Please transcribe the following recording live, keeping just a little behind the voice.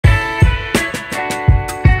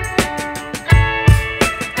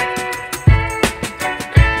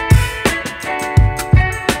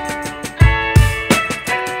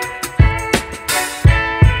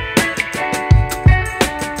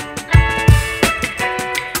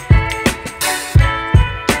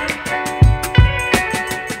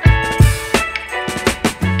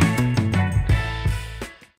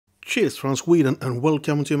Cheers from Sweden and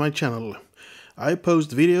welcome to my channel. I post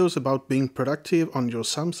videos about being productive on your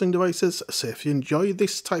Samsung devices, so if you enjoy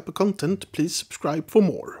this type of content, please subscribe for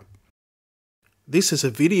more. This is a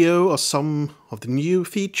video of some of the new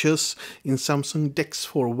features in Samsung DeX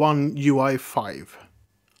for One UI 5.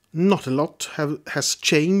 Not a lot has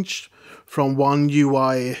changed from One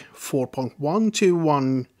UI 4.1 to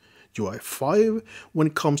One UI 5 when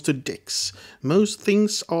it comes to DeX. Most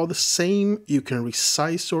things are the same. You can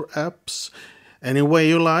resize your apps any way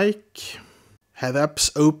you like. Have apps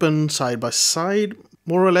open side by side,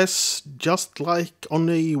 more or less just like on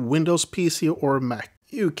a Windows PC or Mac.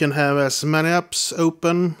 You can have as many apps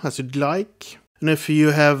open as you'd like. And if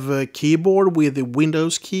you have a keyboard with the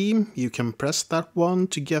Windows key, you can press that one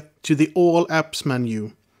to get to the All Apps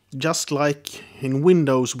menu, just like in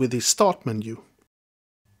Windows with the Start menu.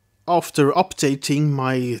 After updating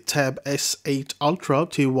my Tab S8 Ultra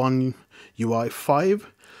to One UI 5,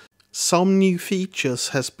 some new features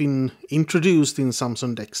has been introduced in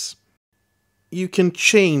Samsung DeX. You can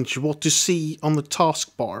change what to see on the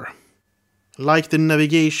taskbar, like the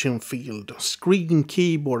navigation field, screen,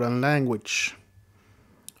 keyboard and language.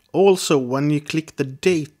 Also, when you click the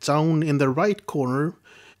date down in the right corner,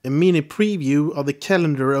 a mini preview of the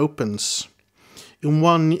calendar opens. In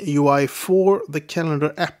One UI 4, the calendar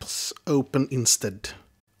apps open instead.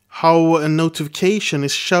 How a notification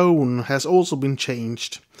is shown has also been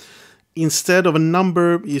changed. Instead of a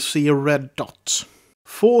number, you see a red dot.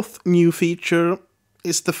 Fourth new feature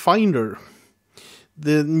is the Finder.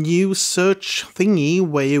 The new search thingy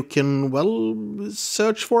where you can,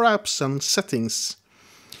 search for apps and settings.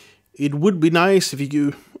 It would be nice if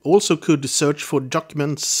you also could search for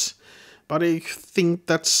documents, but I think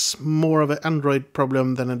that's more of an Android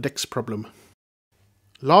problem than a DeX problem.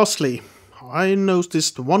 Lastly, I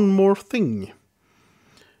noticed one more thing.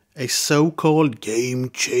 A so-called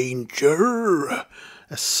game changer,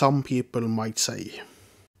 as some people might say.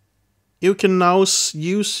 You can now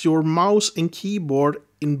use your mouse and keyboard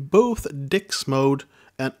in both DeX mode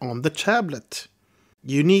and on the tablet.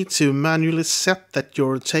 You need to manually set that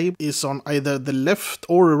your tab is on either the left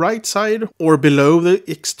or right side or below the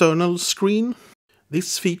external screen.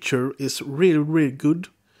 This feature is really good,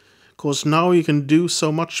 because now you can do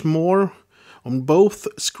so much more on both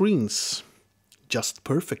screens. Just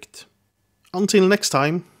perfect. Until next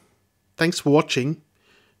time, thanks for watching.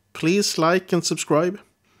 Please like and subscribe,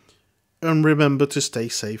 and remember to stay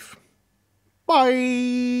safe.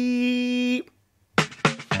 Bye!